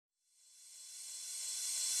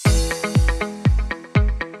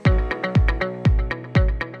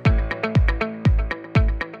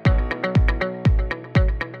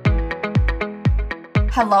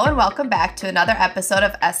Hello and welcome back to another episode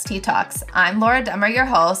of STtalks. I'm Laura Demmer, your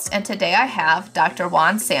host, and today I have Dr.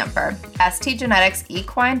 Juan Samper, STgenetics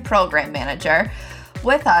Equine Program Manager,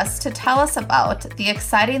 with us to tell us about the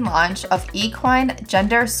exciting launch of Equine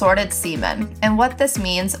Gender-Sorted Semen and what this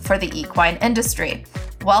means for the equine industry.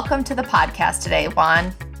 Welcome to the podcast today,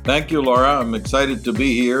 Juan. Thank you, Laura. I'm excited to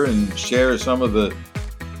be here and share some of the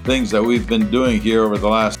things that we've been doing here over the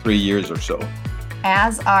last 3 years or so.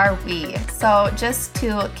 As are we. So just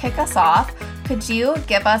to kick us off, could you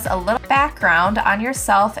give us a little background on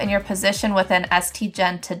yourself and your position within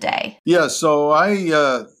STgen today? Yeah, so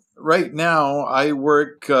right now I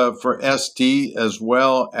work for ST as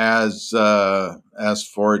well as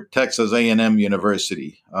for Texas A&M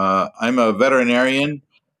University. I'm a veterinarian,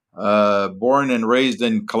 born and raised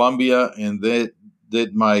in Colombia, and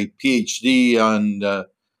did my PhD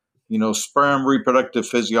on sperm reproductive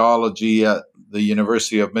physiology at the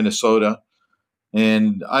University of Minnesota.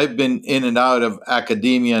 And I've been in and out of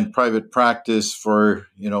academia and private practice for,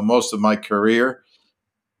 most of my career.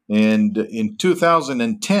 And in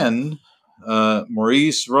 2010,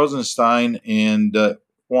 Maurice Rosenstein and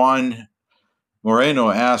Juan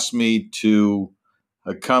Moreno asked me to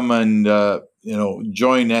come and,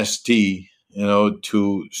 join ST,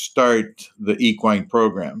 to start the equine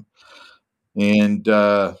program. And,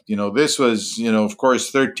 this was, of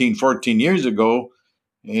course, 13, 14 years ago.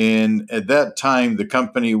 And at that time, the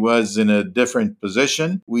company was in a different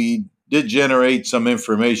position. We did generate some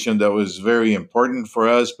information that was very important for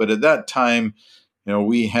us. But at that time,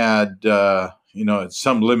 we had,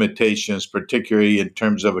 some limitations, particularly in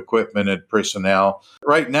terms of equipment and personnel.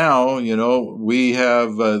 Right now, we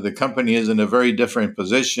have the company is in a very different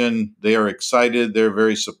position. They are excited. They're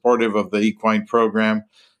very supportive of the equine program.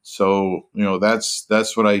 So,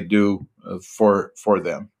 that's what I do for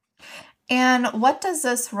them. And what does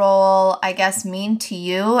this role, mean to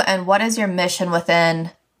you? And what is your mission within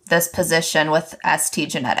this position with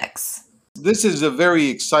STgenetics? This is a very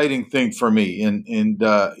exciting thing for me. And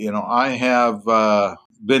I have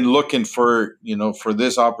been looking for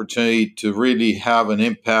this opportunity to really have an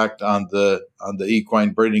impact on the equine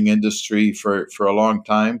breeding industry for a long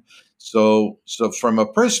time. So from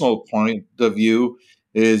a personal point of view,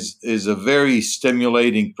 is a very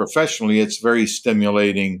stimulating professionally. It's very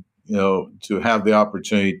stimulating, to have the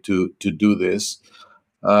opportunity to do this.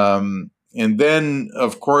 And then,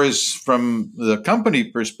 of course, from the company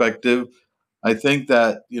perspective, I think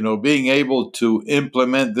that, being able to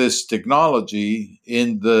implement this technology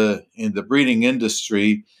in the breeding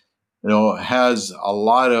industry, has a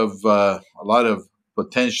lot of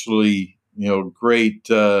potentially,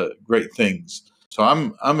 great things. So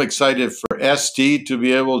I'm excited for ST to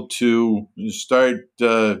be able to start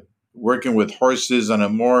working with horses on a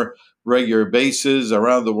more regular basis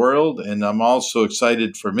around the world, and I'm also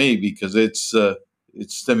excited for me because it's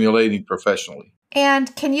stimulating professionally.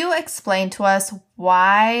 And can you explain to us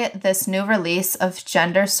why this new release of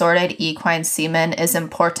gender-sorted equine semen is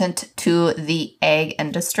important to the ag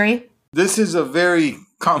industry? This is a very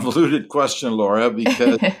convoluted question, Laura,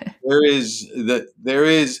 because there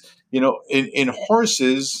is in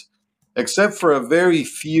horses, except for a very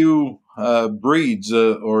few breeds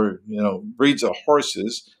breeds of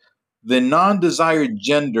horses, the non-desired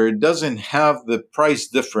gender doesn't have the price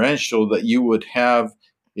differential that you would have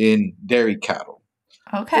in dairy cattle,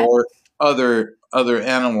 or other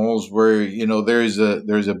animals where there's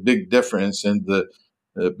a big difference in the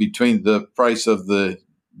between the price of the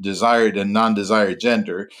desired and non-desired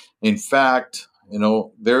gender. In fact,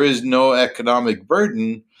 there is no economic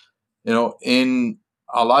burden in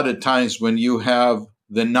a lot of times when you have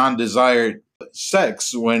the non-desired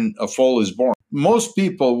sex when a foal is born. Most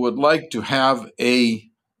people would like to have a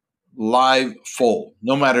live foal,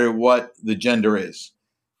 no matter what the gender is.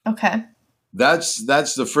 Okay. That's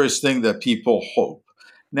the first thing that people hope.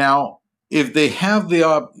 Now, if they have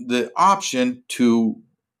the option to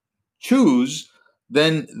choose,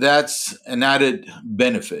 then that's an added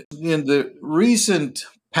benefit. In the recent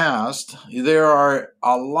past, there are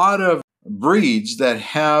a lot of breeds that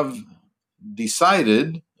have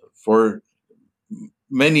decided, for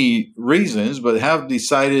many reasons, but have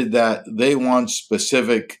decided that they want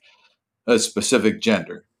a specific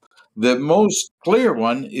gender. The most clear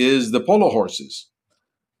one is the polo horses.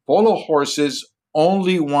 Polo horses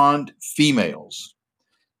only want females,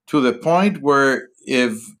 to the point where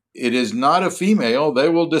if it is not a female, they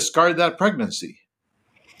will discard that pregnancy.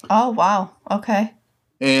 Oh, wow. Okay.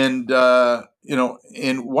 And,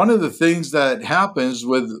 and one of the things that happens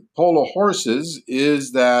with polo horses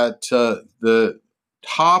is that the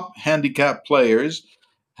top handicap players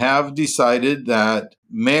have decided that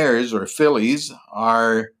mares or fillies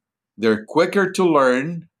they're quicker to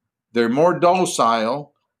learn, they're more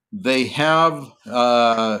docile, they have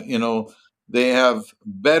they have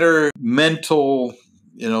better mental,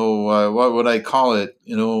 what would I call it,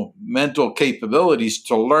 mental capabilities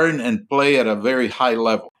to learn and play at a very high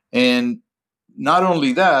level. And not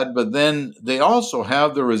only that, but then they also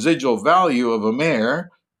have the residual value of a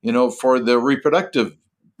mare, for the reproductive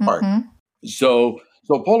part. Mm-hmm. So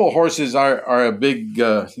polo horses are a big,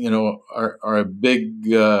 are a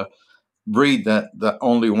big breed that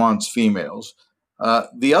only wants females.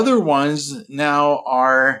 The other ones now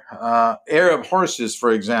are Arab horses,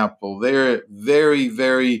 for example. They're very,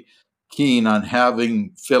 very keen on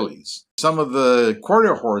having fillies. Some of the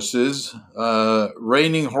quarter horses,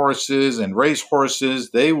 reining horses and race horses,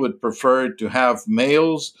 they would prefer to have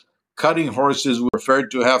males. Cutting horses would prefer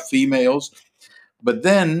to have females. But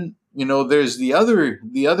then, there's the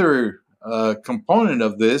other component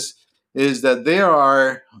of this is that there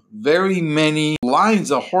are very many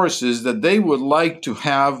lines of horses that they would like to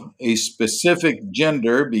have a specific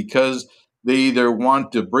gender because they either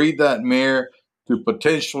want to breed that mare to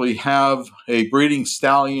potentially have a breeding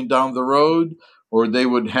stallion down the road, or they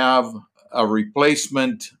would have a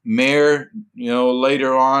replacement mare,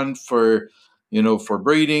 later on for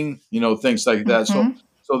breeding, things like that. Mm-hmm.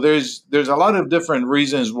 So there's a lot of different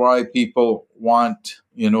reasons why people want,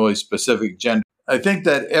 a specific gender. I think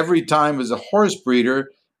that every time as a horse breeder,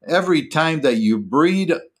 every time that you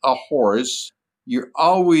breed a horse, you're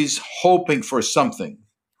always hoping for something.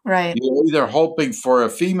 Right. You're either hoping for a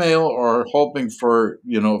female or hoping for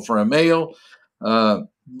a male.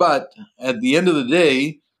 But at the end of the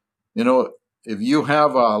day, if you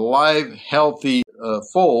have a live, healthy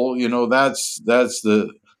foal, that's the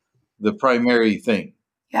primary thing.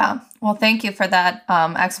 Yeah. Well, thank you for that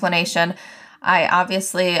explanation. I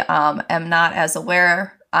obviously am not as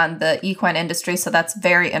aware on the equine industry, so that's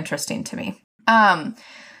very interesting to me.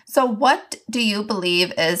 So what do you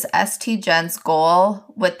believe is STgen's goal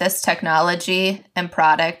with this technology and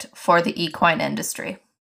product for the equine industry?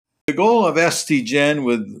 The goal of STgen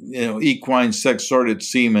with equine sex-sorted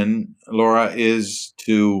semen, Laura, is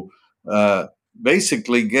to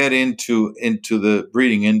basically get into the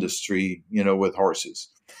breeding industry, with horses.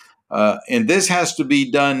 And this has to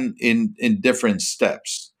be done in different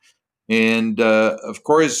steps. And of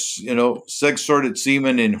course, sex-sorted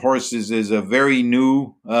semen in horses is a very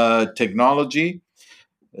new technology.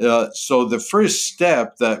 So the first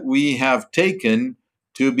step that we have taken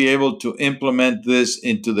to be able to implement this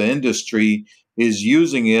into the industry is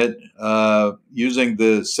using using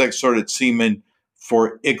the sex-sorted semen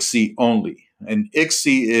for ICSI only. And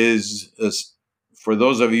ICSI is, for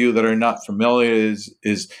those of you that are not familiar,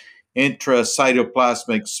 is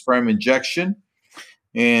intracytoplasmic sperm injection.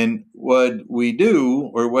 And what we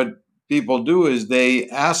do, or what people do, is they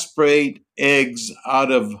aspirate eggs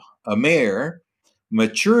out of a mare,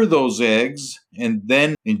 mature those eggs, and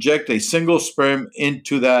then inject a single sperm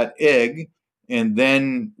into that egg, and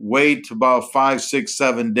then wait about 5, 6,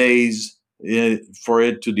 7 days for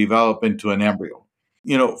it to develop into an embryo.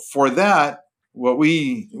 For that, what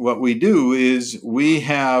we do is we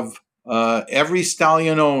have every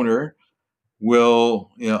stallion owner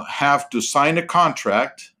will have to sign a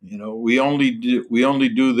contract. We only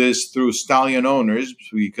do this through stallion owners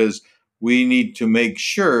because we need to make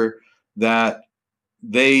sure that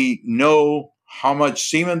they know how much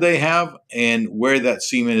semen they have and where that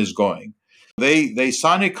semen is going. They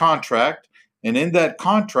sign a contract, and in that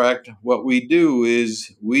contract, what we do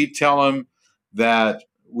is we tell them that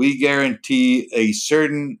we guarantee a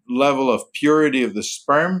certain level of purity of the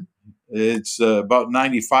sperm. It's about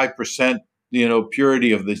 95%,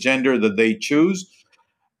 purity of the gender that they choose,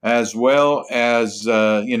 as well as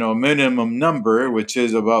a minimum number, which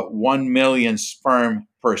is about 1 million sperm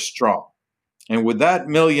per straw. And with that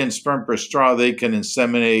million sperm per straw, they can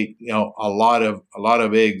inseminate, a lot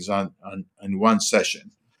of eggs on one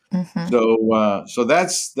session. Mm-hmm. So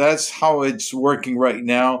that's how it's working right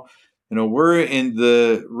now. We're in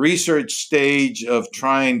the research stage of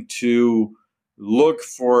trying to look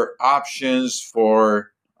for options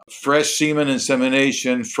for fresh semen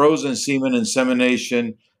insemination, frozen semen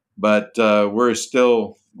insemination, but we're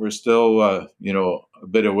still a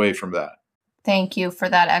bit away from that. Thank you for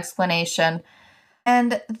that explanation.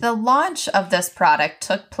 And the launch of this product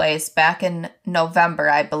took place back in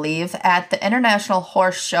November, I believe, at the International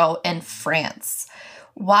Horse Show in France.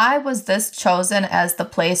 Why was this chosen as the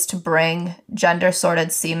place to bring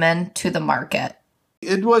gender-sorted semen to the market?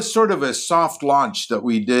 It was sort of a soft launch that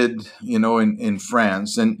we did, in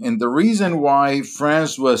France. And the reason why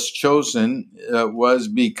France was chosen was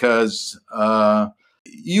because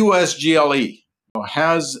USGLE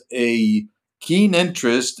has a keen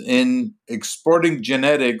interest in exporting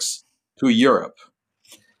genetics to Europe.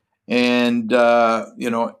 And,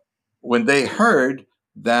 when they heard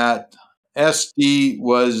that ST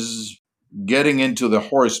was getting into the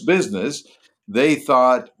horse business, they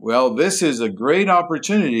thought, well, this is a great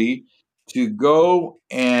opportunity to go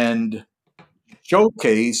and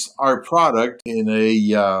showcase our product in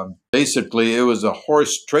basically, it was a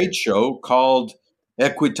horse trade show called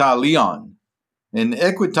Equitalion. And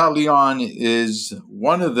Equitalion is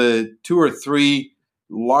one of the two or three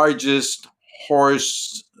largest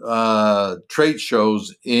horse trade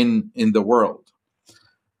shows in the world.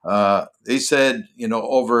 They said,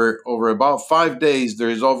 over about 5 days,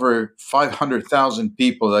 there's over 500,000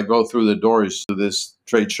 people that go through the doors to this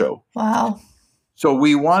trade show. Wow. So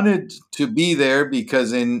we wanted to be there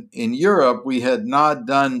because in Europe, we had not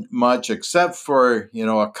done much except for,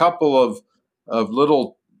 a couple of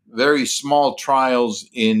little, very small trials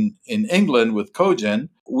in England with Cogen.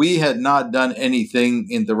 We had not done anything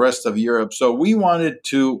in the rest of Europe. So we wanted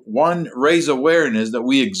to, one, raise awareness that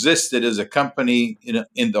we existed as a company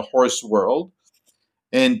in the horse world,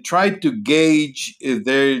 and tried to gauge if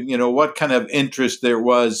there, what kind of interest there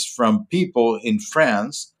was from people in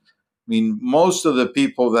France. I mean, most of the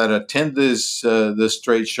people that attend this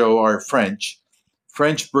trade show are French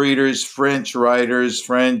breeders, French riders,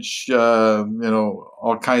 French,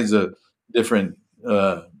 all kinds of different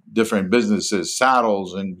businesses,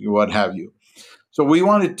 saddles, and what have you. So we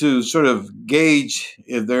wanted to sort of gauge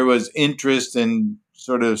if there was interest and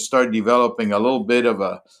sort of start developing a little bit of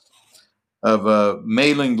a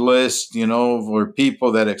mailing list, for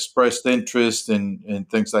people that expressed interest and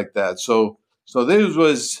things like that. So this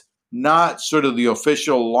was not sort of the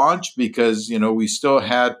official launch because, we still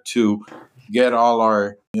had to get all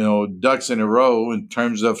our, ducks in a row in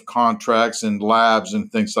terms of contracts and labs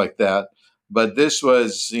and things like that. But this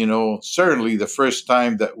was, certainly the first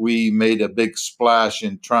time that we made a big splash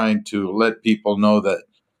in trying to let people know that,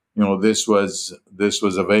 this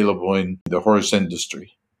was available in the horse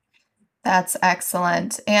industry. That's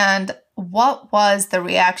excellent. And what was the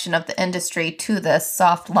reaction of the industry to this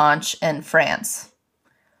soft launch in France?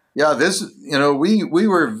 Yeah, we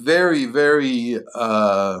were very, very,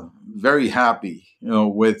 very happy,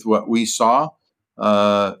 with what we saw.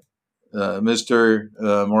 Mr.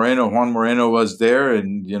 Juan Moreno was there,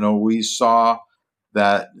 and, we saw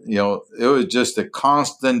that, it was just a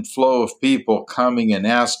constant flow of people coming and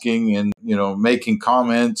asking and, making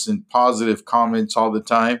comments and positive comments all the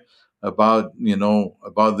time about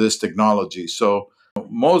this technology. So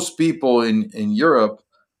most people in Europe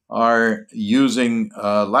are using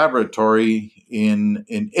a laboratory in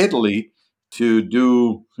Italy to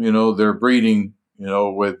do their breeding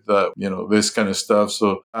with this kind of stuff.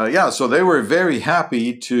 So so they were very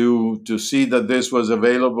happy to see that this was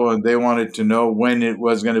available, and they wanted to know when it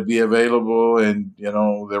was going to be available and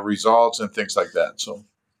the results and things like that. So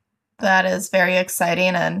that is very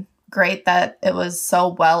exciting and great that it was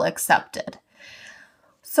so well accepted.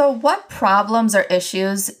 So what problems or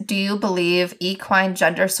issues do you believe equine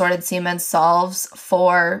gender-sorted semen solves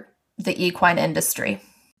for the equine industry?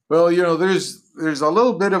 Well, there's a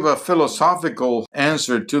little bit of a philosophical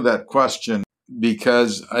answer to that question,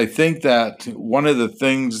 because I think that one of the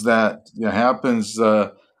things that happens,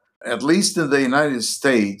 at least in the United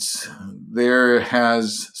States, there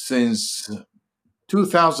has since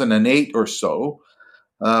 2008 or so,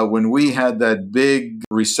 when we had that big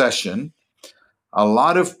recession, a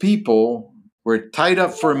lot of people were tied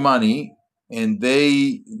up for money, and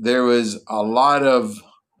there was a lot of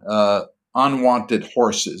unwanted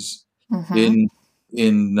horses in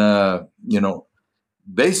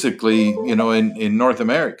basically in North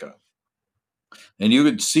America. And you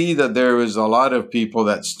could see that there was a lot of people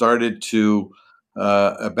that started to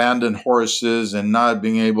abandon horses and not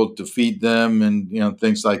being able to feed them, and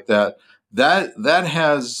things like that. That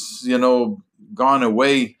has gone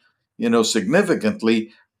away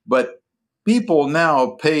significantly, but people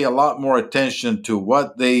now pay a lot more attention to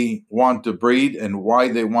what they want to breed and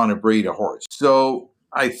why they want to breed a horse. So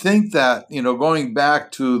I think that, going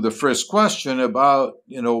back to the first question about,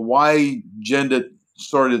 why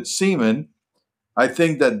gender-sorted semen, I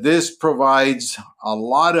think that this provides a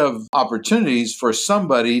lot of opportunities for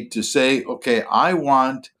somebody to say, okay, I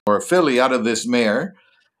want a filly out of this mare,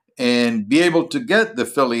 and be able to get the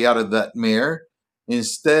filly out of that mare,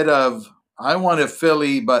 instead of, I want a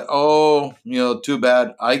filly, but too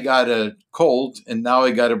bad, I got a colt, and now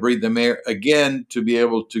I got to breed the mare again to be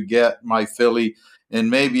able to get my filly, and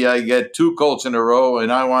maybe I get two colts in a row,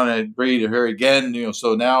 and I want to breed her again.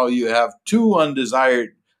 So now you have two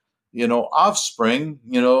undesired offspring,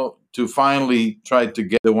 to finally try to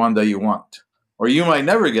get the one that you want. Or you might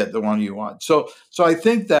never get the one you want. So I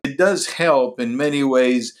think that it does help in many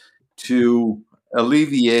ways to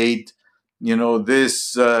alleviate,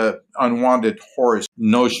 this unwanted horse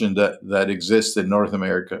notion that exists in North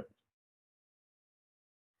America.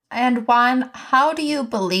 And Juan, how do you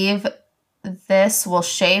believe this will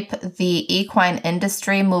shape the equine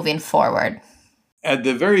industry moving forward? At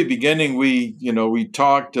the very beginning, we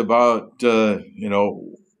talked about the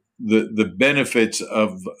benefits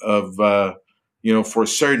of for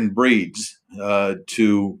certain breeds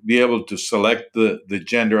to be able to select the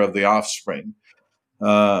gender of the offspring,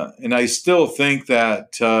 and I still think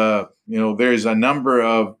that there's a number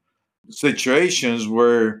of situations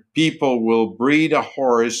where people will breed a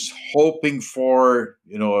horse hoping for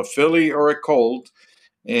a filly or a colt.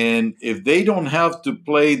 And if they don't have to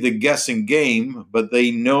play the guessing game, but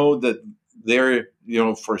they know that they're,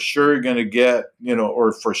 for sure going to get,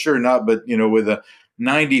 or for sure not, but, with a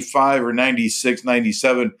 95 or 96,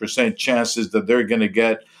 97% chances that they're going to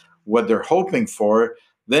get what they're hoping for,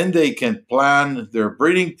 then they can plan their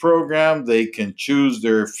breeding program. They can choose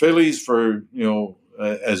their fillies for,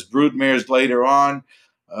 as brood mares later on.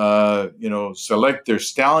 Select their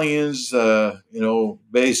stallions,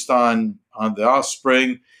 based on the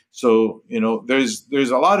offspring. So, there's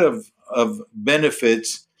a lot of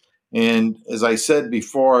benefits. And as I said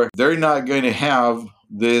before, they're not going to have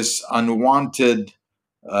this unwanted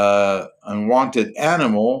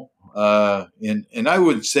animal. And I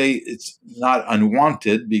would say it's not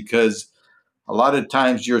unwanted, because a lot of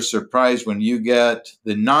times you're surprised when you get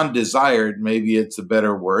the non-desired, maybe it's a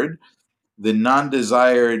better word, the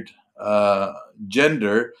non-desired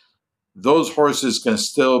gender. Those horses can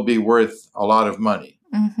still be worth a lot of money.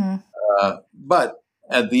 Mm-hmm. But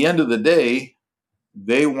at the end of the day,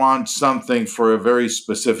 they want something for a very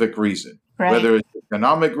specific reason, Right. Whether it's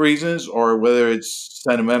economic reasons or whether it's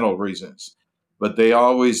sentimental reasons. But they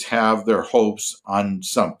always have their hopes on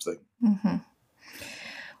something. Mm-hmm.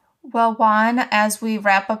 Well, Juan, as we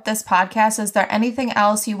wrap up this podcast, is there anything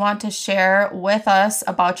else you want to share with us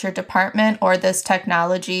about your department or this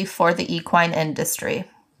technology for the equine industry?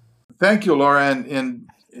 Thank you, Laura. And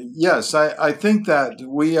yes, I think that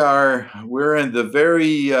we're in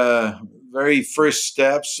the very first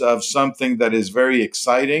steps of something that is very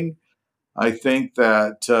exciting. I think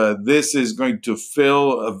that this is going to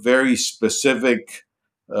fill a very specific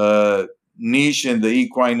niche in the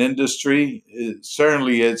equine industry.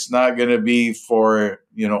 Certainly, it's not going to be for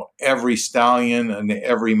every stallion and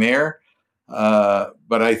every mare,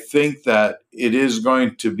 but I think that it is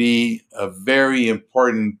going to be a very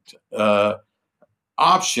important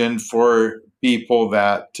option for people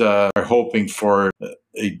that are hoping for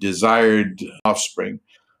a desired offspring.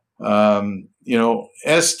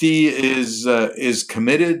 ST is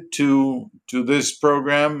committed to this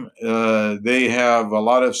program. They have a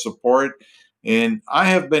lot of support, and I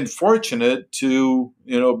have been fortunate to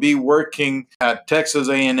be working at Texas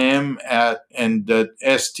A&M and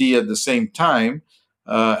at ST at the same time.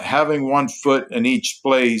 Having one foot in each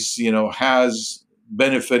place, has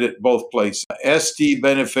benefited both places. ST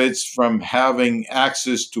benefits from having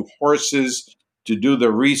access to horses to do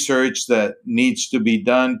the research that needs to be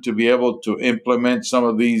done to be able to implement some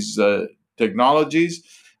of these technologies.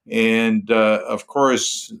 And of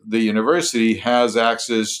course, the university has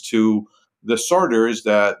access to the sorters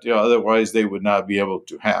that otherwise they would not be able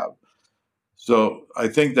to have. So I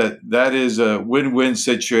think that is a win-win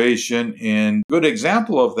situation. And a good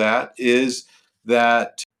example of that is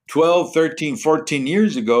that 12, 13, 14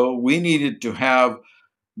 years ago, we needed to have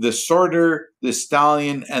the sorter, the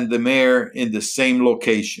stallion, and the mare in the same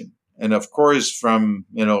location. And of course, from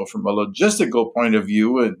a logistical point of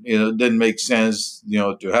view, it didn't make sense,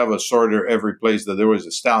 to have a sorter every place that there was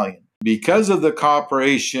a stallion. Because of the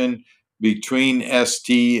cooperation between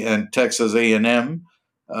ST and Texas A&M,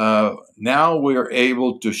 now we're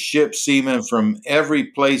able to ship semen from every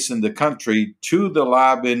place in the country to the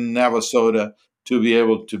lab in Navasota to be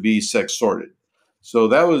able to be sex sorted. So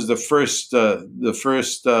that was the first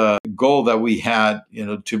goal that we had,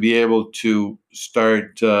 to be able to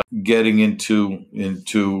start getting into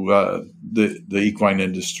the equine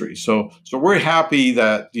industry. So we're happy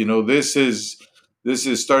that this is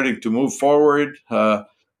starting to move forward.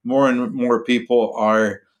 More and more people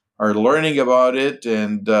are learning about it,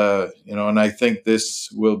 and and I think this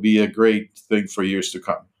will be a great thing for years to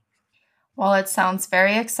come. Well, it sounds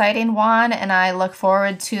very exciting, Juan, and I look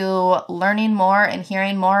forward to learning more and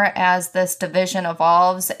hearing more as this division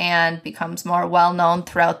evolves and becomes more well-known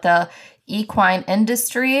throughout the equine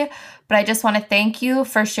industry. But I just want to thank you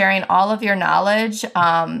for sharing all of your knowledge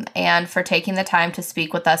and for taking the time to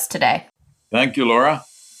speak with us today. Thank you, Laura.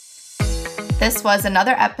 This was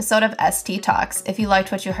another episode of ST Talks. If you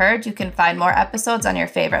liked what you heard, you can find more episodes on your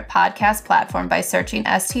favorite podcast platform by searching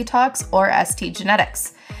ST Talks or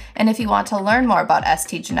STgenetics. And if you want to learn more about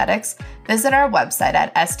STgenetics, visit our website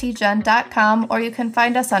at stgen.com, or you can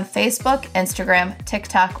find us on Facebook, Instagram,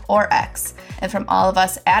 TikTok, or X. And from all of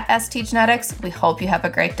us at STgenetics, we hope you have a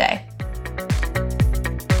great day.